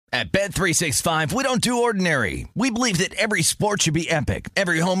At Bet365, we don't do ordinary. We believe that every sport should be epic.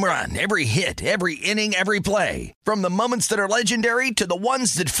 Every home run, every hit, every inning, every play. From the moments that are legendary to the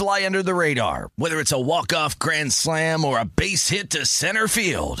ones that fly under the radar. Whether it's a walk-off grand slam or a base hit to center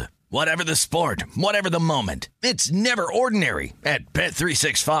field. Whatever the sport, whatever the moment. It's never ordinary at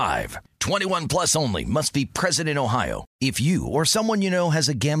Bet365. 21 plus only. Must be present in Ohio. If you or someone you know has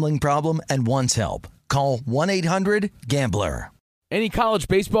a gambling problem and wants help, call 1-800-GAMBLER. Any college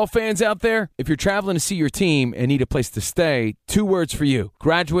baseball fans out there? If you're traveling to see your team and need a place to stay, 2 words for you: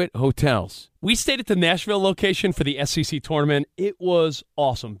 Graduate Hotels. We stayed at the Nashville location for the SEC tournament. It was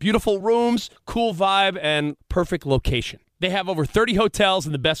awesome. Beautiful rooms, cool vibe, and perfect location. They have over 30 hotels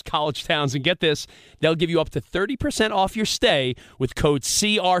in the best college towns, and get this, they'll give you up to 30% off your stay with code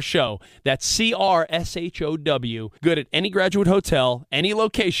CRSHOW. That's CRSHOW. Good at any Graduate Hotel, any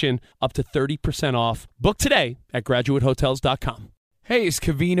location, up to 30% off. Book today at graduatehotels.com. Hey, it's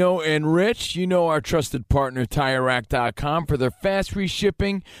Cavino and Rich. You know our trusted partner, TireRack.com, for their fast free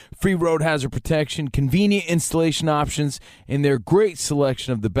shipping, free road hazard protection, convenient installation options, and their great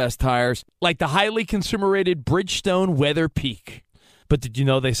selection of the best tires, like the highly consumer-rated Bridgestone Weather Peak. But did you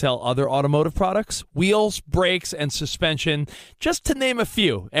know they sell other automotive products? Wheels, brakes, and suspension, just to name a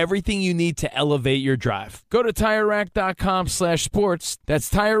few. Everything you need to elevate your drive. Go to TireRack.com/sports. That's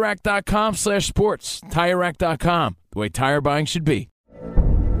TireRack.com/sports. TireRack.com, the way tire buying should be.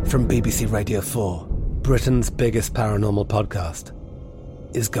 From BBC Radio 4, Britain's biggest paranormal podcast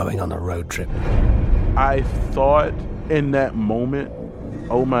is going on a road trip. I thought in that moment,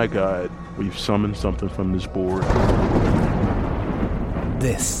 oh my God, we've summoned something from this board.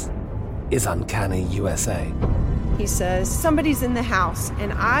 This is Uncanny USA. He says, somebody's in the house,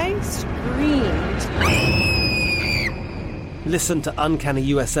 and I screamed. Listen to Uncanny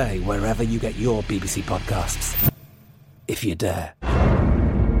USA wherever you get your BBC podcasts, if you dare.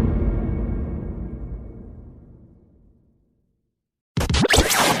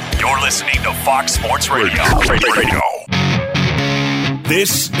 You're listening to Fox Sports Radio.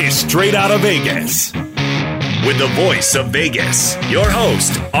 This is Straight Outta Vegas. With the voice of Vegas, your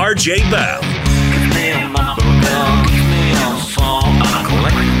host, RJ Bell. Give me a number, girl, give me a phone. I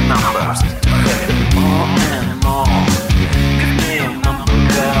collect numbers, more and more. Give me a number,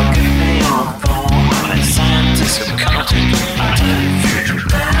 girl, give me a phone. I'm a scientist of counting, I tell you future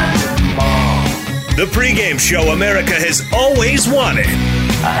more. The pregame show America has always wanted.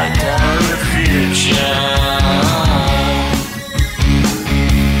 I tell the future.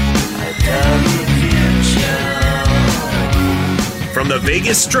 I tell the future. From the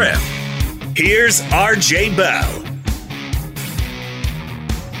Vegas Strip, here's RJ Bell.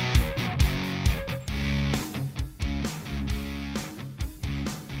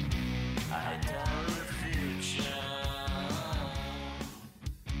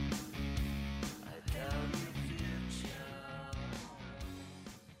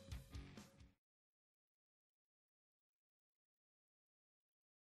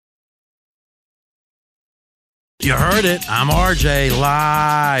 You heard it. I'm RJ,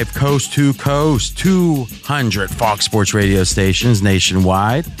 live coast to coast, 200 Fox Sports radio stations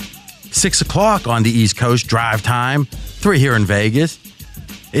nationwide. 6 o'clock on the East Coast, drive time, 3 here in Vegas.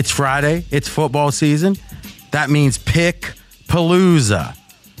 It's Friday. It's football season. That means Pick Palooza.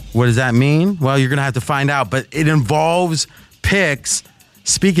 What does that mean? Well, you're going to have to find out, but it involves picks.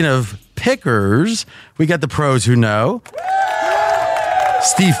 Speaking of pickers, we got the pros who know.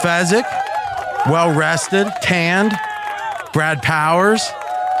 Steve Fezzik. Well-rested, tanned, Brad Powers,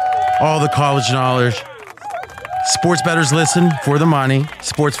 all the college knowledge. Sports bettors listen for the money.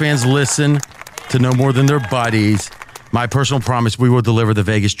 Sports fans listen to no more than their buddies. My personal promise, we will deliver the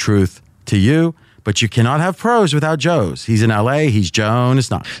Vegas truth to you. But you cannot have pros without Joe's. He's in L.A. He's Jonas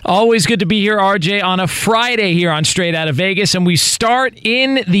Knox. Always good to be here, RJ, on a Friday here on Straight Outta Vegas. And we start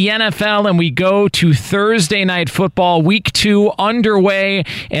in the NFL and we go to Thursday Night Football. Week 2 underway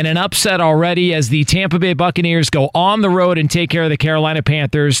and an upset already as the Tampa Bay Buccaneers go on the road and take care of the Carolina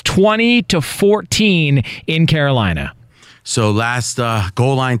Panthers 20-14 in Carolina. So last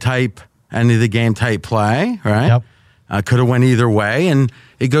goal line type, end of the game type play, right? Yep. Could have went either way. And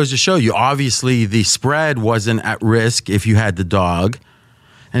it goes to show you, obviously, the spread wasn't at risk if you had the dog.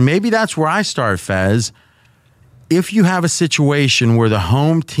 And maybe that's where I start, Fez. If you have a situation where the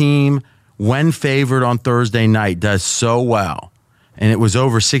home team, when favored on Thursday night, does so well, and it was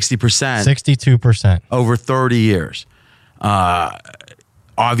over 60%. 62%. Over 30 years.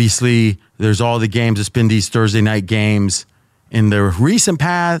 Obviously, there's all the games. It's been these Thursday night games in the recent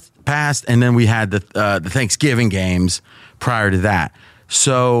past, and then we had the Thanksgiving games prior to that.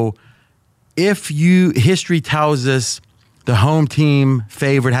 So if history tells us the home team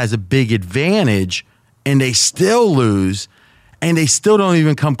favorite has a big advantage and they still lose and they still don't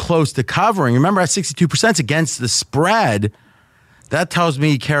even come close to covering. Remember, at 62% against the spread, that tells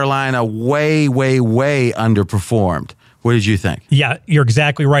me Carolina way, way, way underperformed. What did you think? Yeah, you're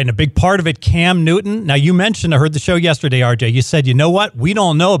exactly right. And a big part of it, Cam Newton. Now, you mentioned, I heard the show yesterday, RJ. You said, you know what? We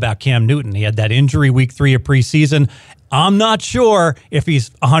don't know about Cam Newton. He had that injury week 3 of preseason. I'm not sure if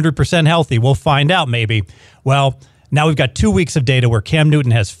he's 100% healthy. We'll find out maybe. Well, now we've got 2 weeks of data where Cam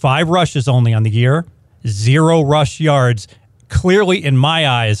Newton has 5 rushes only on the year, 0 rush yards. Clearly, in my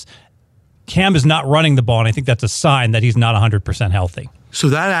eyes, Cam is not running the ball, and I think that's a sign that he's not 100% healthy. So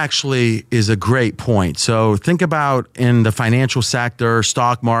that actually is a great point. So think about in the financial sector,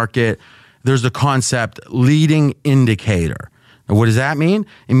 stock market, there's the concept leading indicator. Now, what does that mean?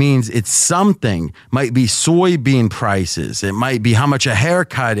 It means it's something. Might be soybean prices. It might be how much a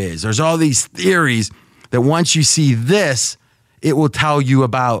haircut is. There's all these theories that once you see this, it will tell you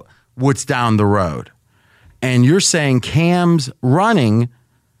about what's down the road. And you're saying Cam's running,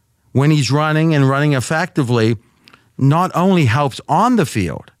 when he's running and running effectively, not only helps on the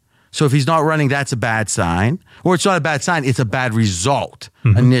field. So if he's not running, that's a bad sign. Or it's not a bad sign, it's a bad result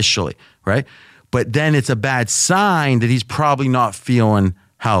initially, right? But then it's a bad sign that he's probably not feeling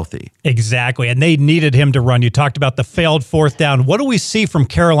healthy. Exactly. And they needed him to run. You talked about the failed 4th down. What do we see from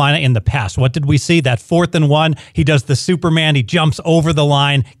Carolina in the past? What did we see? That 4th and 1, he does the Superman. He jumps over the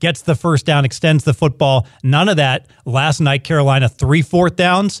line, gets the first down, extends the football. None of that. Last night, Carolina, 3 4th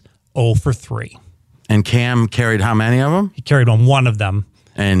downs, 0 for 3. And Cam carried how many of them? He carried on 1 of them.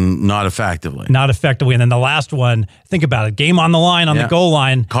 And not effectively. Not effectively. And then the last one, think about it, game on the line, on the goal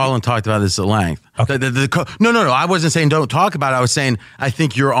line. Colin talked about this at length. Okay. No. I wasn't saying don't talk about it. I was saying I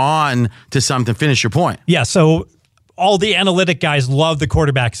think you're on to something. Finish your point. Yeah, so all the analytic guys love the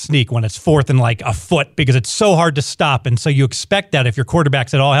quarterback sneak when it's 4th and like a foot because it's so hard to stop. And so you expect that if your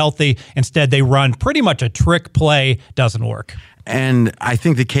quarterback's at all healthy. Instead, they run pretty much a trick play. Doesn't work. And I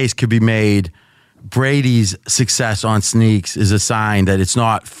think the case could be made Brady's success on sneaks is a sign that it's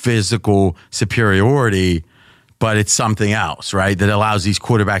not physical superiority, but it's something else, right? That allows these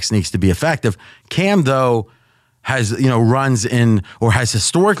quarterback sneaks to be effective. Cam, though, has, runs in or has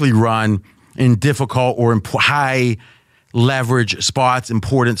historically run in difficult or high leverage spots,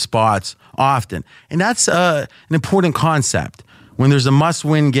 important spots often. And that's an important concept. When there's a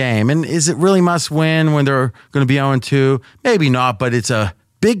must-win game, and is it really must-win when they're going to be 0-2? Maybe not, but it's a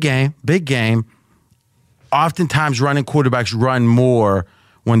big game. Oftentimes, running quarterbacks run more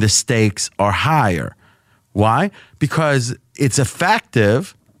when the stakes are higher. Why? Because it's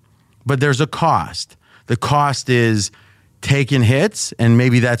effective, but there's a cost. The cost is taking hits, and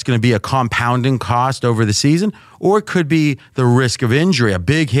maybe that's going to be a compounding cost over the season, or it could be the risk of injury. A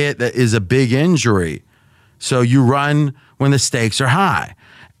big hit that is a big injury. So you run when the stakes are high.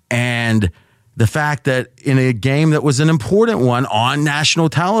 And the fact that in a game that was an important one on national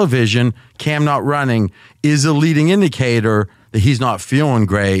television, Cam not running is a leading indicator that he's not feeling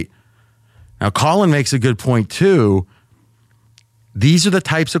great. Now, Colin makes a good point, too. These are the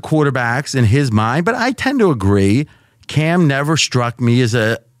types of quarterbacks in his mind, but I tend to agree. Cam never struck me as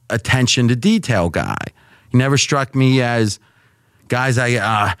a attention to detail guy. He never struck me as, guys,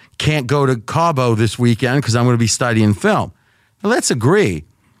 I can't go to Cabo this weekend because I'm going to be studying film. Now, let's agree.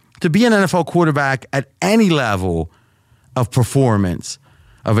 To be an NFL quarterback at any level of performance,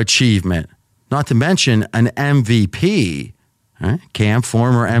 of achievement, not to mention an MVP, right? Cam,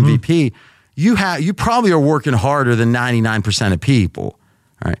 former MVP, you probably are working harder than 99% of people,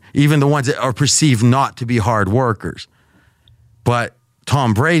 right? Even the ones that are perceived not to be hard workers. But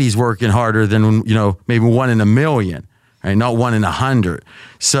Tom Brady's working harder than, maybe 1 in a million, right? Not 1 in 100.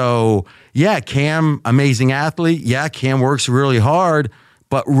 So, yeah, Cam, amazing athlete. Yeah, Cam works really hard.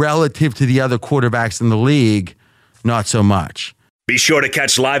 But relative to the other quarterbacks in the league, not so much. Be sure to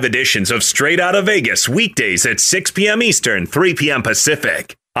catch live editions of Straight Outta Vegas weekdays at 6 p.m. Eastern, 3 p.m.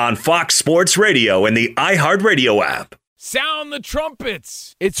 Pacific on Fox Sports Radio and the iHeartRadio app. Sound the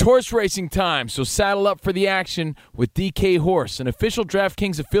trumpets! It's horse racing time, so saddle up for the action with DK Horse, an official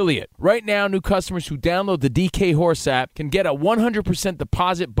DraftKings affiliate. Right now, new customers who download the DK Horse app can get a 100%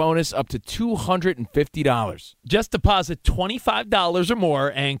 deposit bonus up to $250. Just deposit $25 or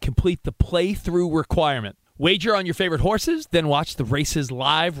more and complete the playthrough requirement. Wager on your favorite horses, then watch the races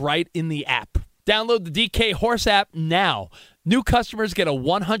live right in the app. Download the DK Horse app now. New customers get a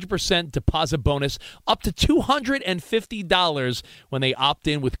 100% deposit bonus up to $250 when they opt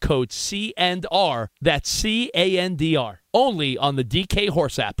in with code CNR. That's CANDR. Only on the DK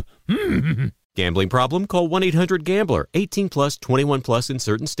Horse app. Gambling problem? Call 1-800-GAMBLER. 18 plus, 21 plus in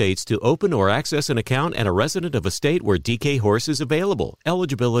certain states to open or access an account and a resident of a state where DK Horse is available.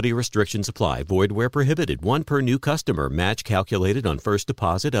 Eligibility restrictions apply. Void where prohibited. One per new customer. Match calculated on first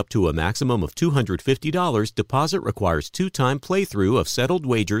deposit up to a maximum of $250. Deposit requires 2-time playthrough of settled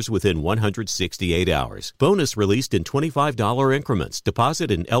wagers within 168 hours. Bonus released in $25 increments.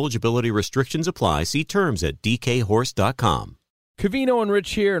 Deposit and eligibility restrictions apply. See terms at dkhorse.com. Covino and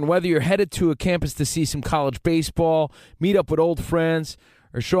Rich here, and whether you're headed to a campus to see some college baseball, meet up with old friends,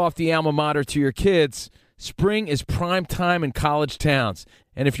 or show off the alma mater to your kids, spring is prime time in college towns.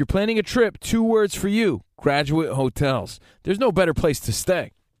 And if you're planning a trip, 2 words for you: Graduate Hotels. There's no better place to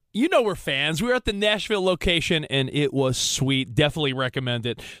stay. You know we're fans. We were at the Nashville location, and it was sweet. Definitely recommend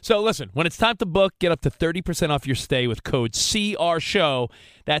it. So listen, when it's time to book, get up to 30% off your stay with code CRSHOW.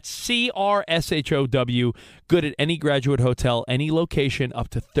 That's CRSHOW. Good at any Graduate Hotel, any location, up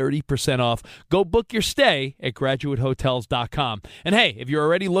to 30% off. Go book your stay at graduatehotels.com. And hey, if you're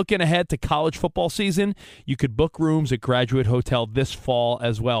already looking ahead to college football season, you could book rooms at Graduate Hotel this fall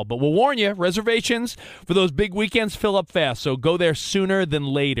as well. But we'll warn you, reservations for those big weekends fill up fast, so go there sooner than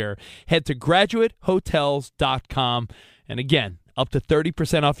later. Head to graduatehotels.com. And again, up to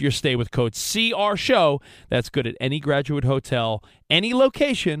 30% off your stay with code CRSHOW. That's good at any Graduate Hotel, any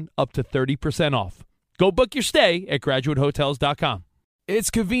location, up to 30% off. Go book your stay at graduatehotels.com.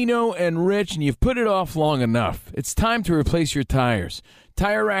 It's Covino and Rich, and you've put it off long enough. It's time to replace your tires.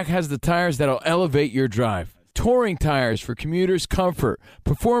 Tire Rack has the tires that'll elevate your drive. Touring tires for commuters' comfort,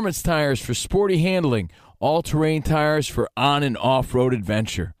 performance tires for sporty handling, all-terrain tires for on- and off-road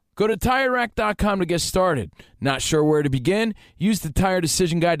adventure. Go to TireRack.com to get started. Not sure where to begin? Use the Tire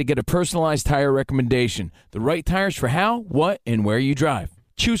Decision Guide to get a personalized tire recommendation. The right tires for how, what, and where you drive.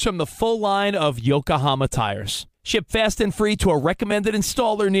 Choose from the full line of Yokohama tires. Ship fast and free to a recommended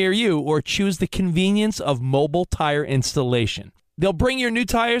installer near you, or choose the convenience of mobile tire installation. They'll bring your new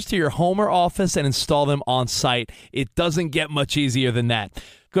tires to your home or office and install them on site. It doesn't get much easier than that.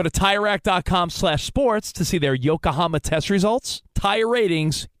 Go to TireRack.com/sports to see their Yokohama test results, tire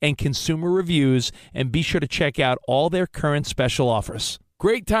ratings, and consumer reviews, and be sure to check out all their current special offers.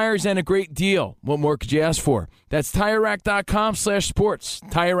 Great tires and a great deal. What more could you ask for? That's TireRack.com/sports.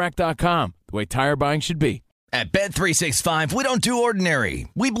 TireRack.com, the way tire buying should be. At Bet365, we don't do ordinary.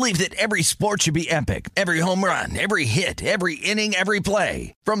 We believe that every sport should be epic. Every home run, every hit, every inning, every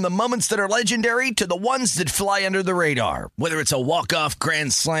play. From the moments that are legendary to the ones that fly under the radar. Whether it's a walk-off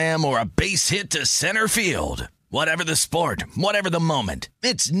grand slam or a base hit to center field. Whatever the sport, whatever the moment.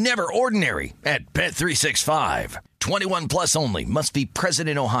 It's never ordinary at Bet365. 21 plus only. Must be present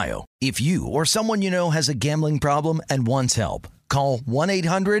in Ohio. If you or someone you know has a gambling problem and wants help, call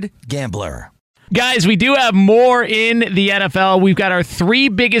 1-800-GAMBLER. Guys, we do have more in the NFL. We've got our 3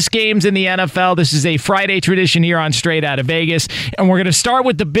 biggest games in the NFL. This is a Friday tradition here on Straight Outta Vegas. And we're going to start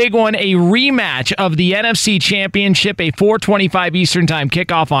with the big one, a rematch of the NFC Championship, a 4:25 Eastern Time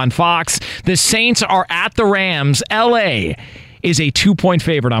kickoff on Fox. The Saints are at the Rams. LA is a 2-point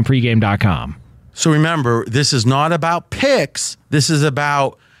favorite on pregame.com. So remember, this is not about picks. This is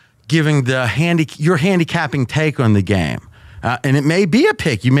about giving your handicapping take on the game. And it may be a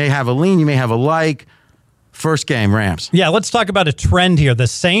pick. You may have a lean. You may have a like. First game, Rams. Yeah, let's talk about a trend here. The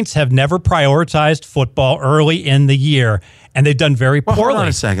Saints have never prioritized football early in the year, and they've done very poorly. Hold on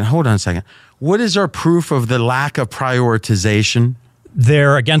a second. What is our proof of the lack of prioritization?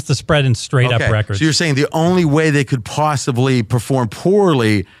 They're against the spread in straight-up records. So you're saying the only way they could possibly perform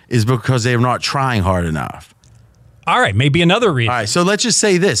poorly is because they're not trying hard enough. All right, maybe another reason. All right, so let's just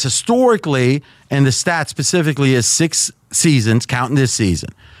say this. Historically, and the stat specifically is 6 seasons, counting this season.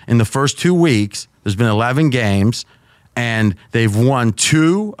 In the first 2 weeks, there's been 11 games, and they've won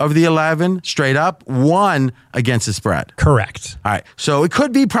 2 of the 11 straight up, 1 against the spread. Correct. All right, so it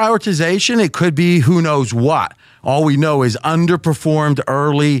could be prioritization. It could be who knows what. All we know is underperformed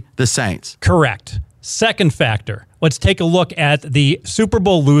early the Saints. Correct. Second factor, let's take a look at the Super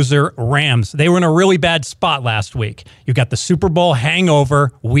Bowl loser Rams. They were in a really bad spot last week. You've got the Super Bowl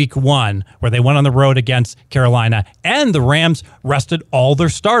hangover week 1, where they went on the road against Carolina, and the Rams rested all their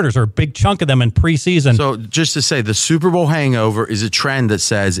starters, or a big chunk of them in preseason. So just to say, the Super Bowl hangover is a trend that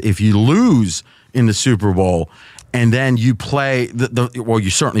says if you lose in the Super Bowl and then you play, well,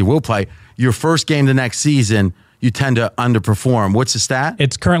 you certainly will play, your first game the next season, you tend to underperform. What's the stat?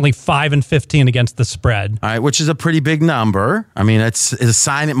 It's currently 5-15 against the spread. All right, which is a pretty big number. I mean, it's a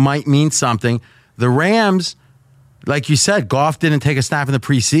sign it might mean something. The Rams, like you said, Goff didn't take a snap in the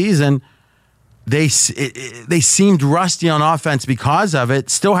preseason. they seemed rusty on offense because of it.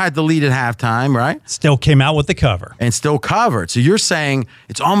 Still had the lead at halftime, right? Still came out with the cover. And still covered. So you're saying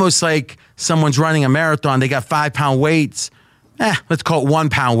it's almost like someone's running a marathon. They got 5-pound weights. Let's call it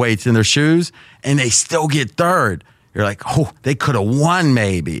 1-pound weights in their shoes, and they still get third. You're like, oh, they could have won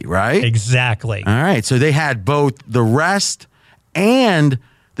maybe, right? Exactly. All right. So they had both the rest and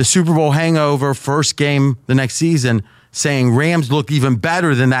the Super Bowl hangover, first game the next season, saying Rams look even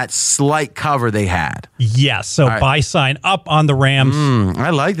better than that slight cover they had. Yes. So buy sign up on the Rams. I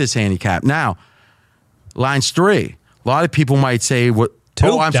like this handicap. Now, line's 3. A lot of people might say, what? 2,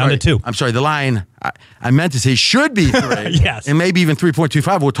 I'm down sorry. to 2. I'm sorry. The line, I meant to say should be 3. Yes. And maybe even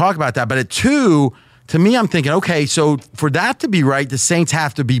 3.25. We'll talk about that. But at 2, to me, I'm thinking, okay, so for that to be right, the Saints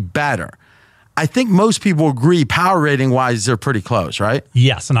have to be better. I think most people agree power rating wise, they're pretty close, right?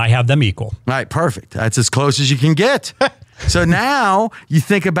 Yes, and I have them equal. All right, perfect. That's as close as you can get. So now you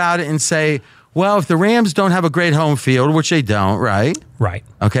think about it and say, well, if the Rams don't have a great home field, which they don't, right? Right.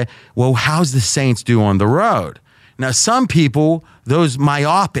 Okay. Well, how's the Saints do on the road? Now, some people, those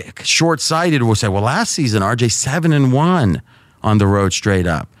myopic, short-sighted, will say, well, last season, RJ 7-1 on the road straight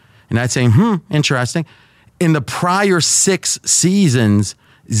up. And I'd say, interesting. In the prior 6 seasons,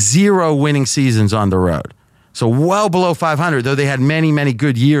 0 winning seasons on the road. So well below 500, though they had many, many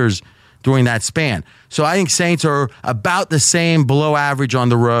good years during that span. So I think Saints are about the same below average on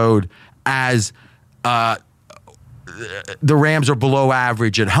the road as the Rams are below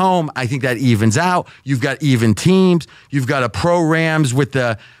average at home. I think that evens out. You've got even teams. You've got a pro-Rams with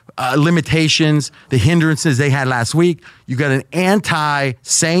the limitations, the hindrances they had last week. You've got an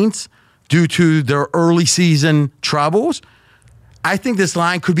anti-Saints due to their early season troubles. I think this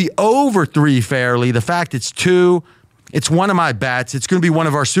line could be over 3 fairly. The fact it's 2, it's one of my bets. It's going to be one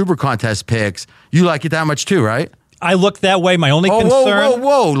of our Super Contest picks. You like it that much too, right? I look that way. My only concern.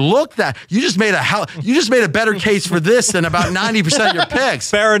 Whoa! Look that you just made a better case for this than about 90% of your picks.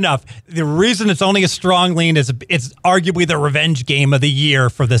 Fair enough. The reason it's only a strong lean is it's arguably the revenge game of the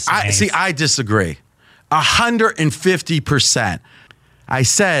year for the Saints. I disagree. 150%. I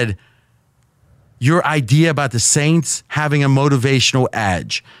said your idea about the Saints having a motivational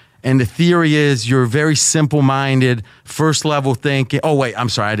edge. And the theory is you're very simple-minded, first-level thinking. Oh, wait, I'm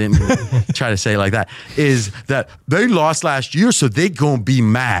sorry. I didn't try to say it like that. Is that they lost last year, so they're going to be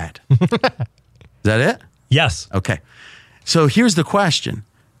mad. Is that it? Yes. Okay. So here's the question.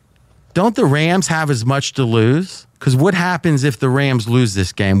 Don't the Rams have as much to lose? Because what happens if the Rams lose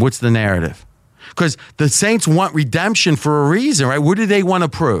this game? What's the narrative? Because the Saints want redemption for a reason, right? What do they want to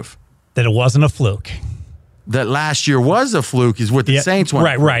prove? That it wasn't a fluke. That last year was a fluke is what the Saints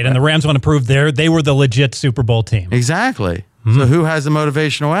want. Right. And the Rams want to prove they were the legit Super Bowl team. Exactly. So who has the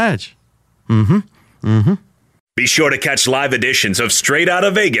motivational edge? Be sure to catch live editions of Straight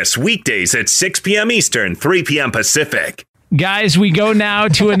Outta Vegas weekdays at 6 p.m. Eastern, 3 p.m. Pacific. Guys, we go now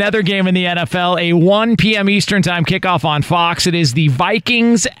to another game in the NFL, a 1 p.m. Eastern time kickoff on Fox. It is the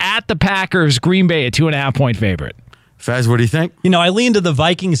Vikings at the Packers, Green Bay, a 2.5-point favorite. Fez, what do you think? I lean to the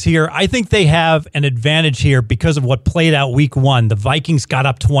Vikings here. I think they have an advantage here because of what played out week 1. The Vikings got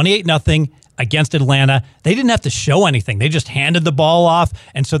up 28-0 against Atlanta. They didn't have to show anything. They just handed the ball off,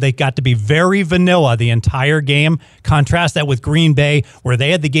 and so they got to be very vanilla the entire game. Contrast that with Green Bay, where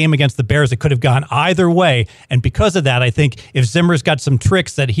they had the game against the Bears. It could have gone either way, and because of that, I think if Zimmer's got some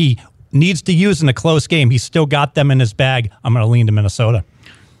tricks that he needs to use in a close game, he's still got them in his bag. I'm going to lean to Minnesota.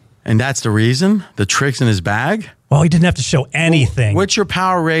 And that's the reason? The tricks in his bag? Well, he didn't have to show anything. What's your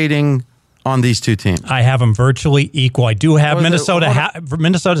power rating on these two teams? I have them virtually equal. I do have Minnesota.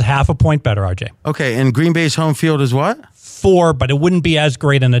 Minnesota's half a point better, RJ. Okay, and Green Bay's home field is what? 4, but it wouldn't be as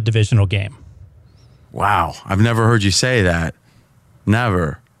great in a divisional game. Wow, I've never heard you say that.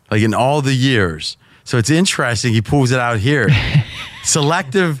 Never. Like in all the years. So it's interesting he pulls it out here.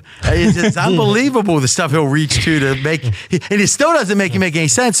 Selective. It's unbelievable the stuff he'll reach to make. And it still doesn't make any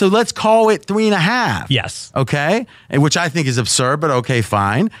sense. So let's call it 3.5. Yes. Okay. And which I think is absurd, but okay,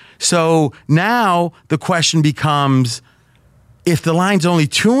 fine. So now the question becomes, if the line's only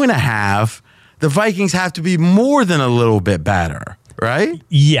 2.5, the Vikings have to be more than a little bit better, right?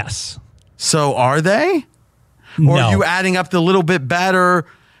 Yes. So are they? No. Or are you adding up the little bit better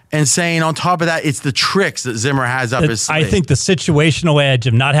and saying on top of that, it's the tricks that Zimmer has up his sleeve? I think the situational edge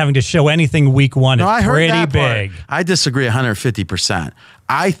of not having to show anything week 1 is pretty big. I disagree 150%.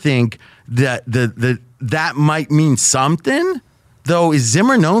 I think that that might mean something, though. Is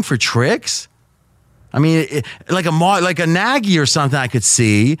Zimmer known for tricks? I mean, like a Nagy or something I could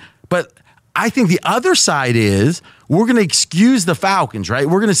see, but I think the other side is we're going to excuse the Falcons, right?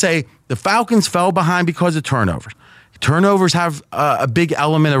 We're going to say the Falcons fell behind because of turnovers. Turnovers have a big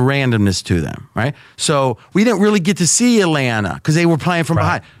element of randomness to them, right? So we didn't really get to see Atlanta because they were playing from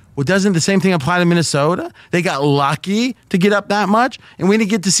behind. Well, doesn't the same thing apply to Minnesota? They got lucky to get up that much, and we didn't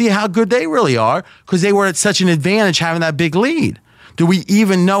get to see how good they really are because they were at such an advantage having that big lead. Do we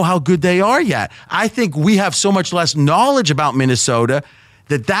even know how good they are yet? I think we have so much less knowledge about Minnesota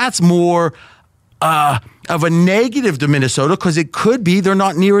that that's more of a negative to Minnesota because it could be they're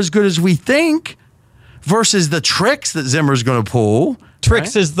not near as good as we think versus the tricks that Zimmer's going to pull.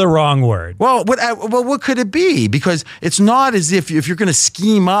 Tricks is the wrong word. Well, what could it be? Because it's not as if you're going to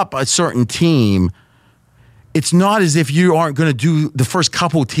scheme up a certain team, it's not as if you aren't going to do the first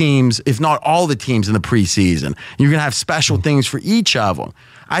couple teams, if not all the teams in the preseason. You're going to have special things for each of them.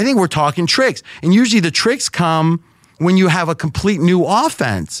 I think we're talking tricks. And usually the tricks come when you have a complete new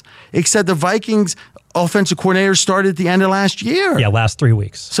offense, except the Vikings offensive coordinator started at the end of last year. Yeah, last 3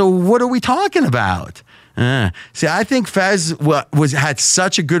 weeks. So what are we talking about? See, I think Fez had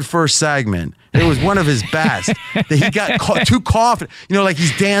such a good first segment. It was one of his best. That he got too confident. You know, like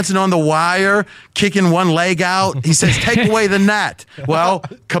he's dancing on the wire, kicking one leg out. He says, take away the net. Well,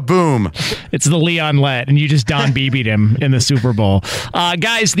 kaboom. It's the Leon Lett, and you just Don Beebe'd him in the Super Bowl.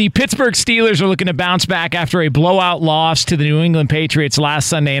 Guys, the Pittsburgh Steelers are looking to bounce back after a blowout loss to the New England Patriots last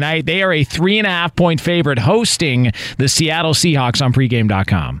Sunday night. They are a 3.5-point favorite hosting the Seattle Seahawks on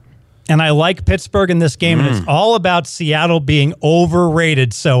pregame.com. And I like Pittsburgh in this game, and it's all about Seattle being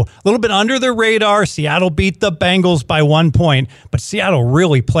overrated. So a little bit under the radar. Seattle beat the Bengals by 1 point, but Seattle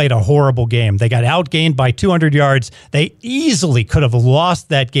really played a horrible game. They got outgained by 200 yards. They easily could have lost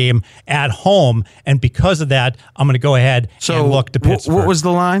that game at home, and because of that, I'm going to go ahead and look to Pittsburgh. What was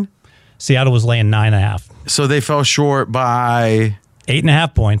the line? Seattle was laying 9.5. So they fell short by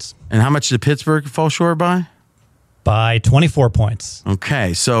 8.5 points. And how much did Pittsburgh fall short by? By 24 points.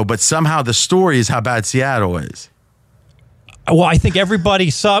 Okay, but somehow the story is how bad Seattle is. Well, I think everybody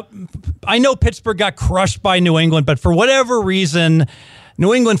saw. I know Pittsburgh got crushed by New England, but for whatever reason,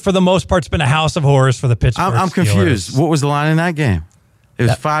 New England, for the most part, has been a house of horrors for the Pittsburgh I'm confused. What was the line in that game? It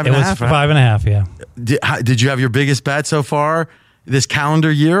was 5.5. It was 5.5, yeah. Did you have your biggest bet so far this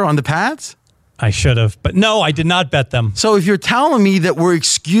calendar year on the Pats? I should have, but no, I did not bet them. So if you're telling me that we're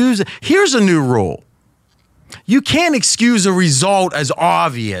excused, here's a new rule. You can't excuse a result as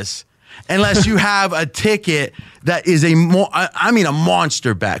obvious unless you have a ticket that is a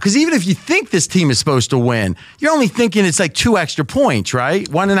monster bet. Because even if you think this team is supposed to win, you're only thinking it's like 2 extra points, right?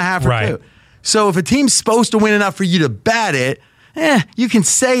 1.5 or 2. So if a team's supposed to win enough for you to bet it, you can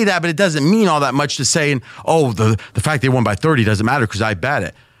say that, but it doesn't mean all that much to saying, the fact they won by 30 doesn't matter because I bet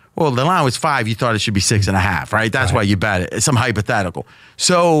it. Well, the line was 5. You thought it should be 6.5, right? That's why you bet it. It's some hypothetical.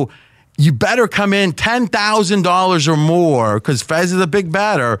 So you better come in $10,000 or more because Fez is a big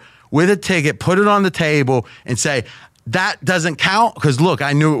bettor with a ticket, put it on the table and say, that doesn't count because, look,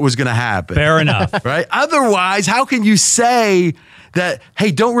 I knew it was going to happen. Fair enough. Right? Otherwise, how can you say that,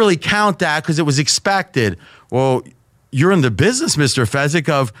 hey, don't really count that because it was expected? Well, you're in the business, Mr. Fezzik,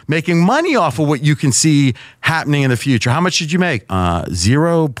 of making money off of what you can see happening in the future. How much did you make?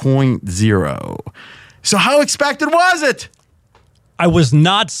 0.0. So how expected was it? I was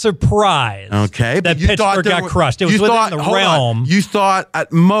not surprised that Pittsburgh got crushed. It was within the realm. You thought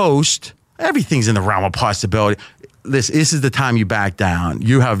at most, everything's in the realm of possibility. This is the time you back down.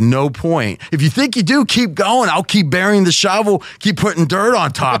 You have no point. If you think you do, keep going. I'll keep burying the shovel, keep putting dirt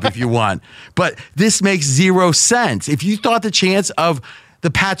on top if you want. But this makes 0 sense. If you thought the chance of the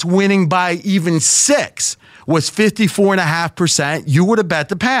Pats winning by even 6 was 54.5%, you would have bet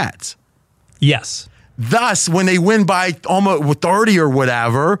the Pats. Yes. Thus, when they win by almost 30 or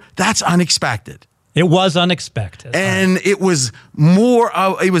whatever, that's unexpected. It was unexpected. And it was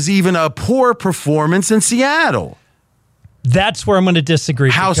it was even a poor performance in Seattle. That's where I'm going to disagree.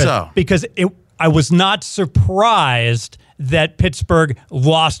 How so? Because I was not surprised that Pittsburgh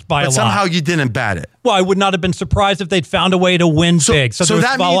lost by a lot. But somehow you didn't bet it. Well, I would not have been surprised if they'd found a way to win big. So there was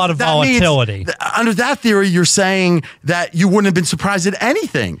a lot of volatility. Under that theory, you're saying that you wouldn't have been surprised at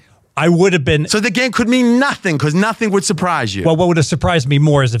anything. I would have been. So the game could mean nothing because nothing would surprise you. Well, what would have surprised me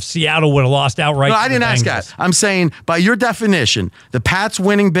more is if Seattle would have lost outright. No, I didn't ask that. I'm saying by your definition, the Pats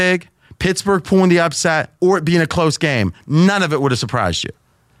winning big, Pittsburgh pulling the upset, or it being a close game, none of it would have surprised you.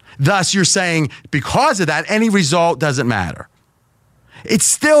 Thus, you're saying because of that, any result doesn't matter. It's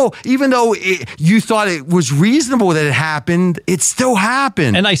still, even though you thought it was reasonable that it happened, it still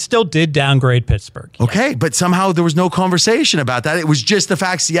happened. And I still did downgrade Pittsburgh. Okay, but somehow there was no conversation about that. It was just the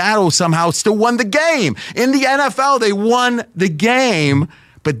fact Seattle somehow still won the game. In the NFL, they won the game,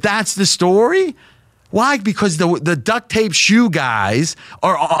 but that's the story? Why? Because the duct tape shoe guys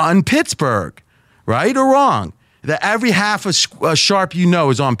are on Pittsburgh, right or wrong? that every half a sharp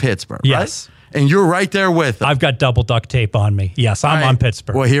is on Pittsburgh, Yes. right? And you're right there with them. I've got double duct tape on me. Yes, I'm on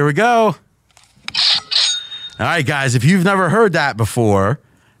Pittsburgh. Well, here we go. All right, guys, if you've never heard that before,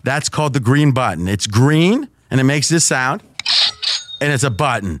 that's called the green button. It's green, and it makes this sound, and it's a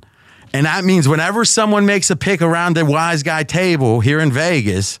button. And that means whenever someone makes a pick around the Wise Guy table here in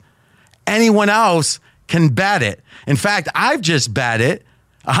Vegas, anyone else can bet it. In fact, I've just bet it.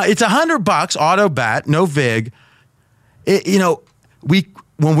 It's $100, auto bet, no vig.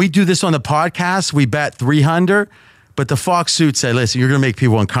 When we do this on the podcast, we bet 300, but the Fox suits say, listen, you're going to make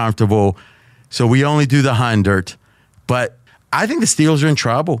people uncomfortable, so we only do the 100. But I think the Steelers are in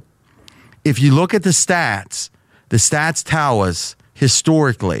trouble. If you look at the stats tell us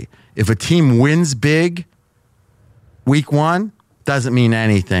historically, if a team wins big week 1, doesn't mean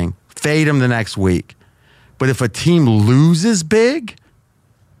anything. Fade them the next week. But if a team loses big,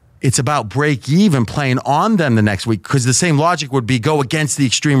 it's about break even playing on them the next week, because the same logic would be go against the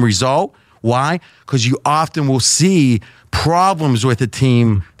extreme result. Why? Because you often will see problems with a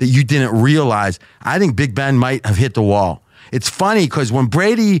team that you didn't realize. I think Big Ben might have hit the wall. It's funny because when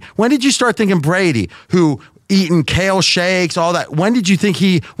did you start thinking Brady, who eating kale shakes, all that? When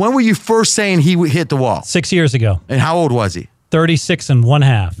were you first saying he hit the wall? 6 years ago. And how old was he? 36 and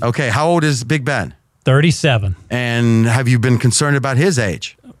 1/2. Okay, how old is Big Ben? 37. And have you been concerned about his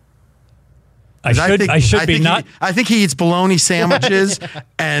age? I think he eats bologna sandwiches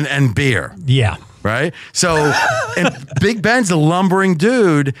and beer. Yeah. Right? So, and Big Ben's a lumbering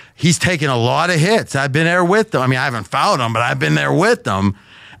dude. He's taken a lot of hits. I've been there with them. I mean, I haven't fouled him, but I've been there with them.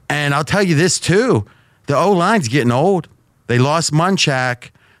 And I'll tell you this, too. The O-line's getting old. They lost Munchak,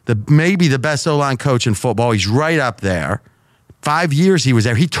 maybe the best O-line coach in football. He's right up there. 5 years he was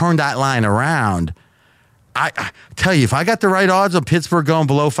there. He turned that line around. I tell you, if I got the right odds of Pittsburgh going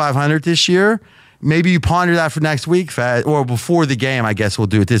below 500 this year, maybe you ponder that for next week, Fat, or before the game. I guess we'll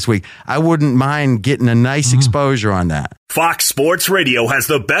do it this week. I wouldn't mind getting a nice exposure on that. Fox Sports Radio has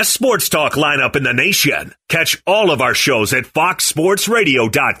the best sports talk lineup in the nation. Catch all of our shows at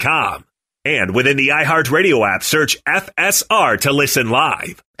foxsportsradio.com. And within the iHeartRadio app, search FSR to listen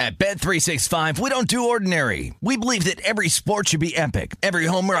live. At Bet365, we don't do ordinary. We believe that every sport should be epic. Every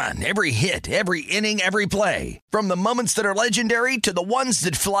home run, every hit, every inning, every play. From the moments that are legendary to the ones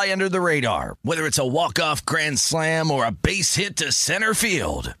that fly under the radar. Whether it's a walk-off grand slam or a base hit to center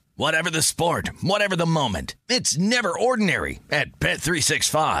field. Whatever the sport, whatever the moment, it's never ordinary at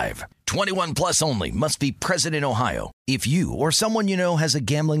Bet365. 21 plus only. Must be present in Ohio. If you or someone you know has a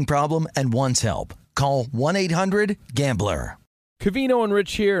gambling problem and wants help, call 1-800-GAMBLER. Covino and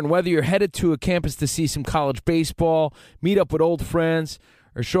Rich here, and whether you're headed to a campus to see some college baseball, meet up with old friends,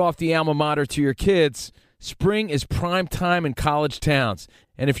 or show off the alma mater to your kids, spring is prime time in college towns.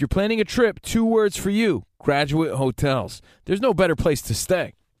 And if you're planning a trip, 2 words for you: Graduate Hotels. There's no better place to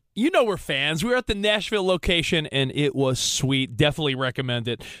stay. You know we're fans. We were at the Nashville location, and it was sweet. Definitely recommend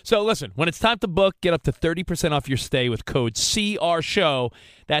it. So listen, when it's time to book, get up to 30% off your stay with code CRSHOW.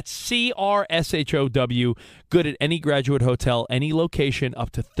 That's CRSHOW. Good at any Graduate Hotel, any location,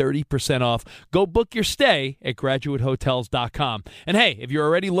 up to 30% off. Go book your stay at graduatehotels.com. And hey, if you're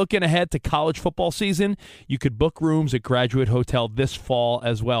already looking ahead to college football season, you could book rooms at Graduate Hotel this fall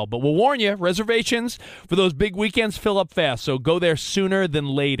as well. But we'll warn you, reservations for those big weekends fill up fast, so go there sooner than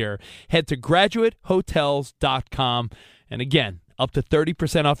later. Head to graduatehotels.com. And again, up to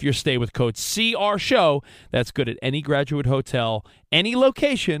 30% off your stay with code CRSHOW. That's good at any Graduate Hotel, any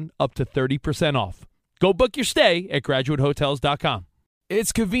location, up to 30% off. Go book your stay at graduatehotels.com.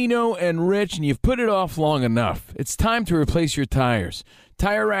 It's Covino and Rich, and you've put it off long enough. It's time to replace your tires.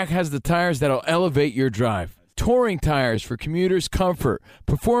 Tire Rack has the tires that'll elevate your drive. Touring tires for commuters' comfort,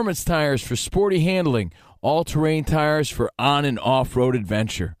 performance tires for sporty handling, all-terrain tires for on- and off-road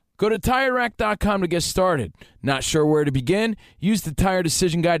adventure. Go to TireRack.com to get started. Not sure where to begin? Use the Tire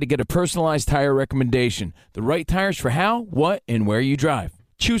Decision Guide to get a personalized tire recommendation. The right tires for how, what, and where you drive.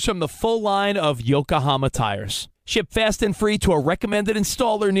 Choose from the full line of Yokohama tires. Ship fast and free to a recommended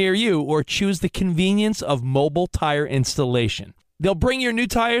installer near you, or choose the convenience of mobile tire installation. They'll bring your new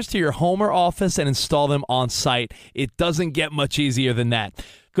tires to your home or office and install them on site. It doesn't get much easier than that.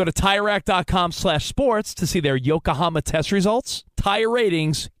 Go to TireRack.com/sports to see their Yokohama test results, tire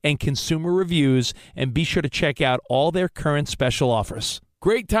ratings, and consumer reviews, and be sure to check out all their current special offers.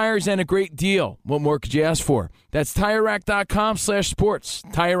 Great tires and a great deal. What more could you ask for? That's TireRack.com/sports.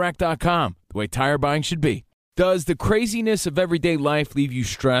 TireRack.com, the way tire buying should be. Does the craziness of everyday life leave you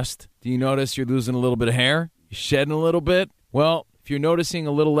stressed? Do you notice you're losing a little bit of hair? You're shedding a little bit? Well, if you're noticing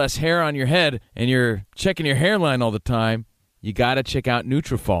a little less hair on your head and you're checking your hairline all the time, you got to check out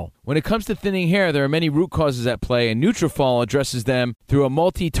Nutrafol. When it comes to thinning hair, there are many root causes at play, and Nutrafol addresses them through a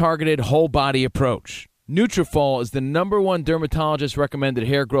multi-targeted whole-body approach. Nutrafol is the #1 dermatologist-recommended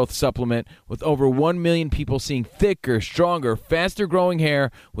hair growth supplement, with over 1 million people seeing thicker, stronger, faster-growing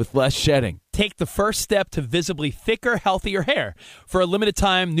hair with less shedding. Take the first step to visibly thicker, healthier hair. For a limited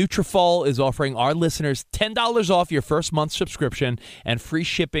time, Nutrafol is offering our listeners $10 off your first month subscription and free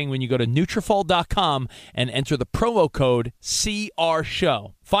shipping when you go to Nutrafol.com and enter the promo code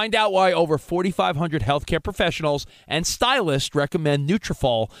CRSHOW. Find out why over 4,500 healthcare professionals and stylists recommend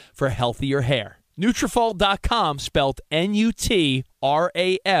Nutrafol for healthier hair. Nutrafol.com, spelled Nutrafol.com,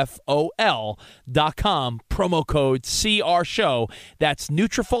 promo code CRSHOW. That's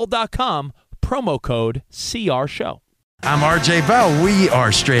Nutrafol.com, promo code CRSHOW. I'm RJ Bell. We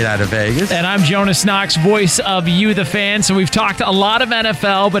are straight out of Vegas. And I'm Jonas Knox, voice of You, the Fan. So we've talked a lot of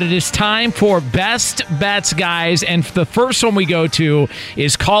NFL, but it is time for Best Bets, guys. And the first one we go to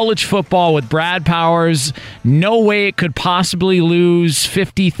is college football with Brad Powers. No way it could possibly lose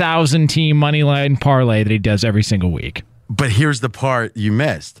 50,000 team moneyline parlay that he does every single week. But here's the part you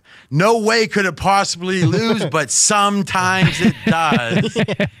missed. No way could it possibly lose, but sometimes it does.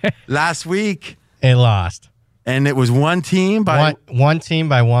 Last week, it lost. And it was one team by one team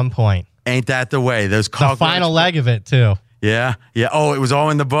by 1 point. Ain't that the way? Those the final leg of it too. Yeah. Oh, it was all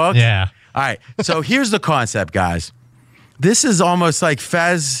in the book? Yeah. All right. So here's the concept, guys. This is almost like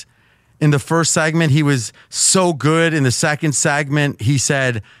Fez in the first segment. He was so good. In the second segment, he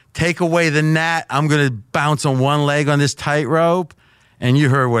said, take away the net. I'm going to bounce on one leg on this tightrope. And you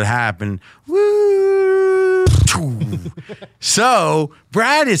heard what happened. Woo! So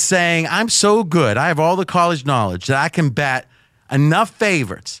Brad is saying, I'm so good. I have all the college knowledge that I can bet enough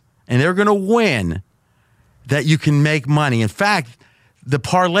favorites, and they're going to win, that you can make money. In fact, the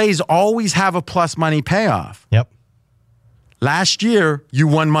parlays always have a plus money payoff. Yep. Last year, you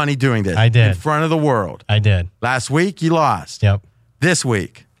won money doing this. I did. In front of the world. I did. Last week, you lost. Yep. This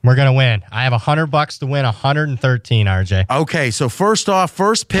week. We're going to win. I have $100 to win 113, RJ. Okay, so first off,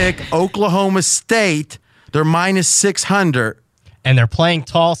 first pick, Oklahoma State. They're minus 600. And they're playing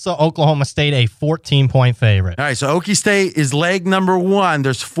Tulsa, Oklahoma State, a 14-point favorite. All right, so Okie State is leg number 1.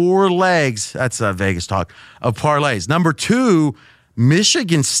 There's 4 legs. That's Vegas talk of parlays. Number 2,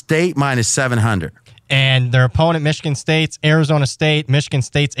 Michigan State minus 700. And their opponent, Michigan State's Arizona State. Michigan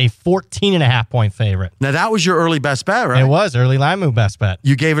State's a 14.5-point favorite. Now, that was your early best bet, right? It was early line move best bet.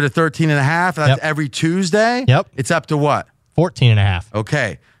 You gave it a 13.5. That's every Tuesday? Yep. It's up to what? 14.5.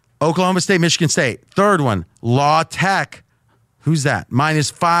 Okay. Oklahoma State, Michigan State. Third one, La Tech. Who's that? Minus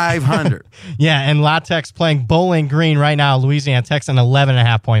 500. Yeah, and La Tech's playing Bowling Green right now. Louisiana Tech's an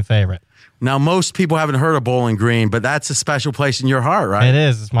 11.5-point favorite. Now, most people haven't heard of Bowling Green, but that's a special place in your heart, right? It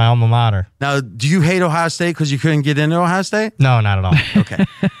is. It's my alma mater. Now, do you hate Ohio State because you couldn't get into Ohio State? No, not at all. Okay.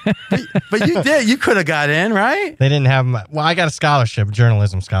 but you did. You could have got in, right? They didn't have well, I got a scholarship, a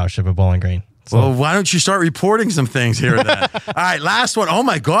journalism scholarship at Bowling Green. So. Well, why don't you start reporting some things here then? All right, last one. Oh,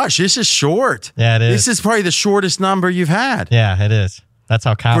 my gosh, this is short. Yeah, it is. This is probably the shortest number you've had. Yeah, it is. That's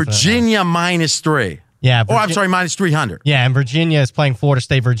how confident Virginia minus 3. Yeah. I'm sorry, minus 300. Yeah, and Virginia is playing Florida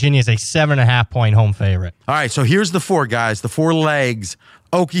State. Virginia is a 7.5-point home favorite. All right, so here's the 4 guys, the 4 legs.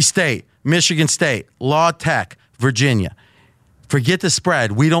 Okie State, Michigan State, La Tech, Virginia. Forget the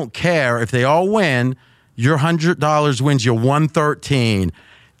spread. We don't care. If they all win, your $100 wins you $113.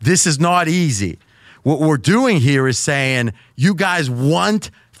 This is not easy. What we're doing here is saying, you guys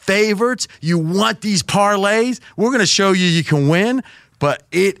want favorites? You want these parlays? We're going to show you can win, but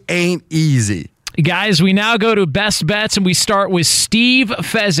it ain't easy. Guys, we now go to best bets, and we start with Steve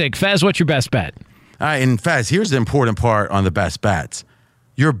Fezzik. Fez, what's your best bet? All right, and Fez, here's the important part on the best bets.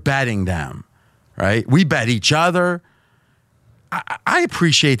 You're betting them, right? We bet each other. I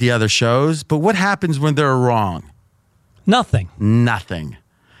appreciate the other shows, but what happens when they're wrong? Nothing.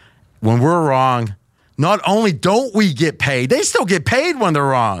 When we're wrong, not only don't we get paid, they still get paid when they're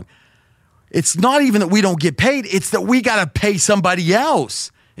wrong. It's not even that we don't get paid, it's that we got to pay somebody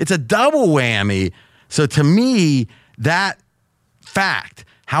else. It's a double whammy. So to me, that fact,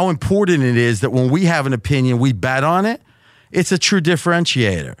 how important it is that when we have an opinion, we bet on it, it's a true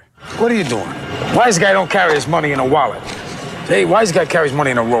differentiator. What are you doing? Why this guy don't carry his money in a wallet? Hey, why this guy carry his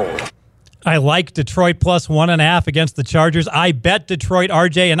money in a roll? I like Detroit plus 1.5 against the Chargers. I bet Detroit,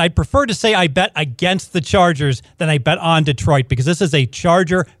 RJ, and I'd prefer to say I bet against the Chargers than I bet on Detroit because this is a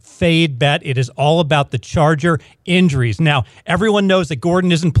Charger fade bet. It is all about the Charger injuries. Now, everyone knows that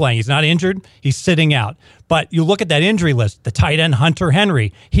Gordon isn't playing. He's not injured. He's sitting out. But you look at that injury list, the tight end Hunter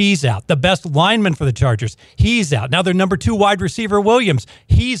Henry, he's out. The best lineman for the Chargers, he's out. Now their number 2 wide receiver, Williams,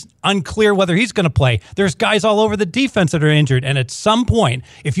 he's unclear whether he's going to play. There's guys all over the defense that are injured. And at some point,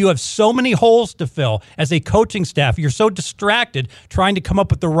 if you have so many holes to fill as a coaching staff, you're so distracted trying to come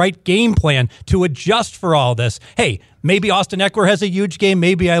up with the right game plan to adjust for all this. Hey, maybe Austin Eckler has a huge game.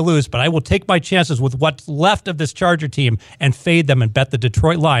 Maybe I lose, but I will take my chances with what's left of this Charger team and fade them and bet the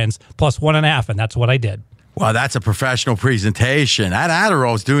Detroit Lions plus 1.5. And that's what I did. Well, that's a professional presentation. That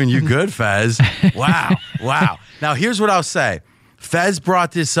Adderall's doing you good, Fez. Wow. Now, here's what I'll say. Fez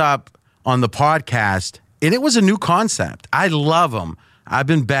brought this up on the podcast, and it was a new concept. I love them. I've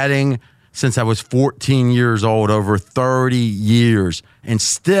been betting since I was 14 years old, over 30 years, and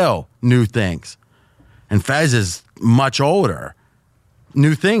still new things. And Fez is much older.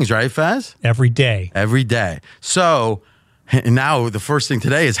 New things, right, Fez? Every day. Every day. So... and now the first thing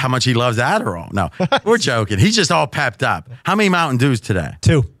today is how much he loves Adderall. No, we're joking. He's just all pepped up. How many Mountain Dews today?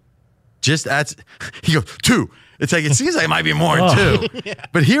 2. He goes, 2. It's like, it seems like it might be more than 2. Yeah.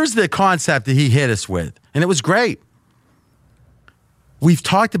 But here's the concept that he hit us with, and it was great. We've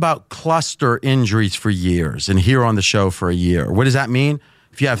talked about cluster injuries for years and here on the show for a year. What does that mean?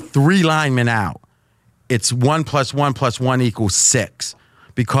 If you have 3 linemen out, it's 1 + 1 + 1 = 6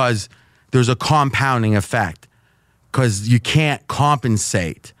 because there's a compounding effect. Because you can't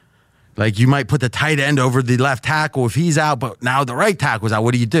compensate. Like you might put the tight end over the left tackle if he's out, but now the right tackle's out.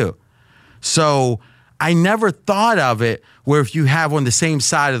 What do you do? So I never thought of it where if you have on the same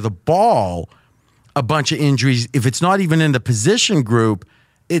side of the ball a bunch of injuries, if it's not even in the position group,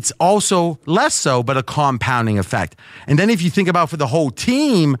 it's also less so, but a compounding effect. And then if you think about for the whole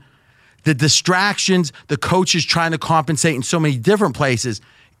team, the distractions, the coaches trying to compensate in so many different places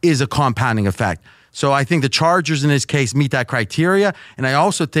is a compounding effect. So I think the Chargers in this case meet that criteria. And I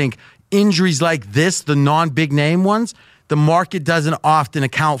also think injuries like this, the non-big name ones, the market doesn't often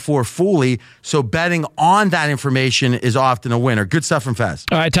account for fully. So betting on that information is often a winner. Good stuff from Fez.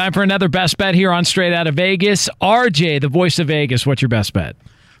 All right, time for another best bet here on Straight Out of Vegas. RJ, the voice of Vegas, what's your best bet?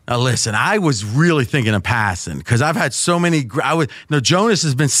 Now, listen, I was really thinking of passing because I've had so many. Jonas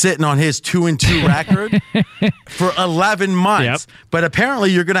has been sitting on his 2-2 record for 11 months. Yep. But apparently,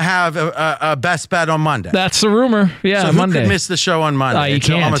 you're going to have a best bet on Monday. That's the rumor. Yeah, so Monday. Who could miss the show on Monday? It's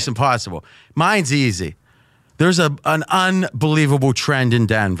almost impossible. Mine's easy. There's an unbelievable trend in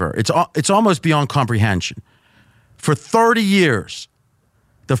Denver. It's almost beyond comprehension. For 30 years,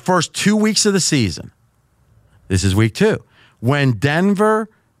 the first 2 weeks of the season, this is week 2, when Denver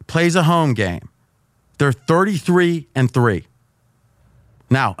plays a home game, they're 33-3.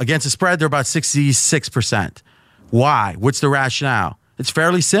 Now, against the spread, they're about 66%. Why? What's the rationale? It's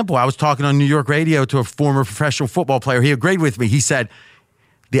fairly simple. I was talking on New York radio to a former professional football player. He agreed with me. He said,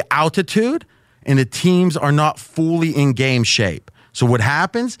 the altitude and the teams are not fully in game shape. So what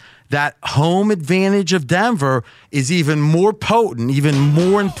happens? That home advantage of Denver is even more potent, even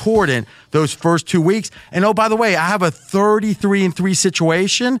more important those first 2 weeks. And oh, by the way, I have a 33-3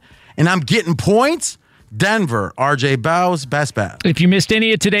 situation, and I'm getting points. Denver, RJ Bell's best bet. If you missed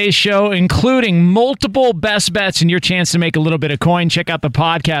any of today's show, including multiple best bets and your chance to make a little bit of coin, check out the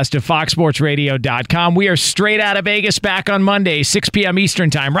podcast at foxsportsradio.com. We are Straight Out of Vegas back on Monday, 6 p.m. Eastern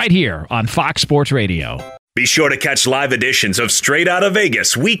Time, right here on Fox Sports Radio. Be sure to catch live editions of Straight Out of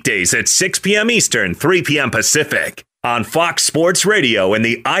Vegas weekdays at 6 p.m. Eastern, 3 p.m. Pacific on Fox Sports Radio and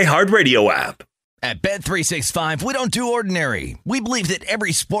the iHeartRadio app. At Bet365, we don't do ordinary. We believe that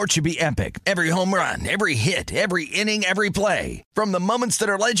every sport should be epic. Every home run, every hit, every inning, every play. From the moments that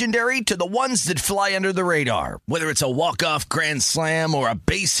are legendary to the ones that fly under the radar. Whether it's a walk-off grand slam or a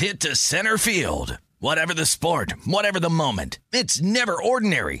base hit to center field. Whatever the sport, whatever the moment, it's never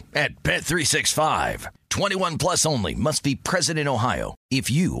ordinary at Bet365. 21 plus only. Must be present in Ohio. If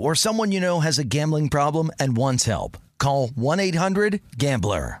you or someone you know has a gambling problem and wants help, call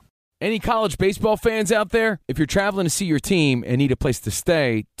 1-800-GAMBLER. Any college baseball fans out there? If you're traveling to see your team and need a place to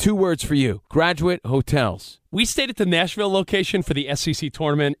stay, 2 words for you: Graduate Hotels. We stayed at the Nashville location for the SEC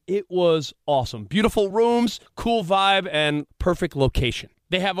tournament. It was awesome. Beautiful rooms, cool vibe, and perfect location.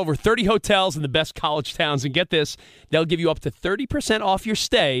 They have over 30 hotels in the best college towns, and get this, they'll give you up to 30% off your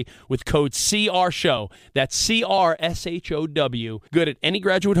stay with code CRSHOW. That's CRSHOW. Good at any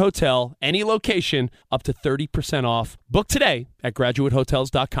Graduate Hotel, any location, up to 30% off. Book today at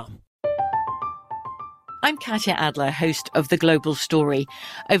graduatehotels.com. I'm Katya Adler, host of The Global Story.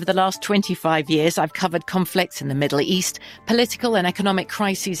 Over the last 25 years, I've covered conflicts in the Middle East, political and economic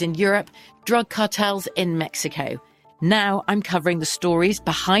crises in Europe, drug cartels in Mexico. Now I'm covering the stories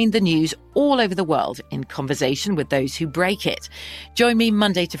behind the news all over the world in conversation with those who break it. Join me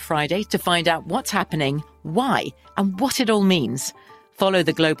Monday to Friday to find out what's happening, why, and what it all means. Follow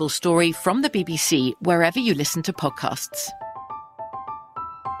The Global Story from the BBC wherever you listen to podcasts.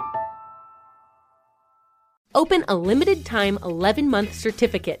 Open a limited-time 11-month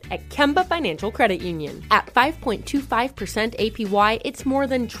certificate at Kemba Financial Credit Union. At 5.25% APY, it's more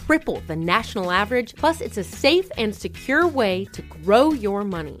than triple the national average, plus it's a safe and secure way to grow your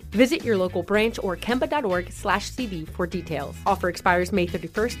money. Visit your local branch or kemba.org/cb for details. Offer expires May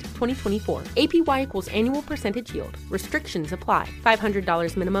 31st, 2024. APY equals annual percentage yield. Restrictions apply.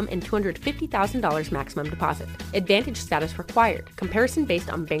 $500 minimum and $250,000 maximum deposit. Advantage status required. Comparison based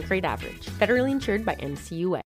on bank rate average. Federally insured by NCUA.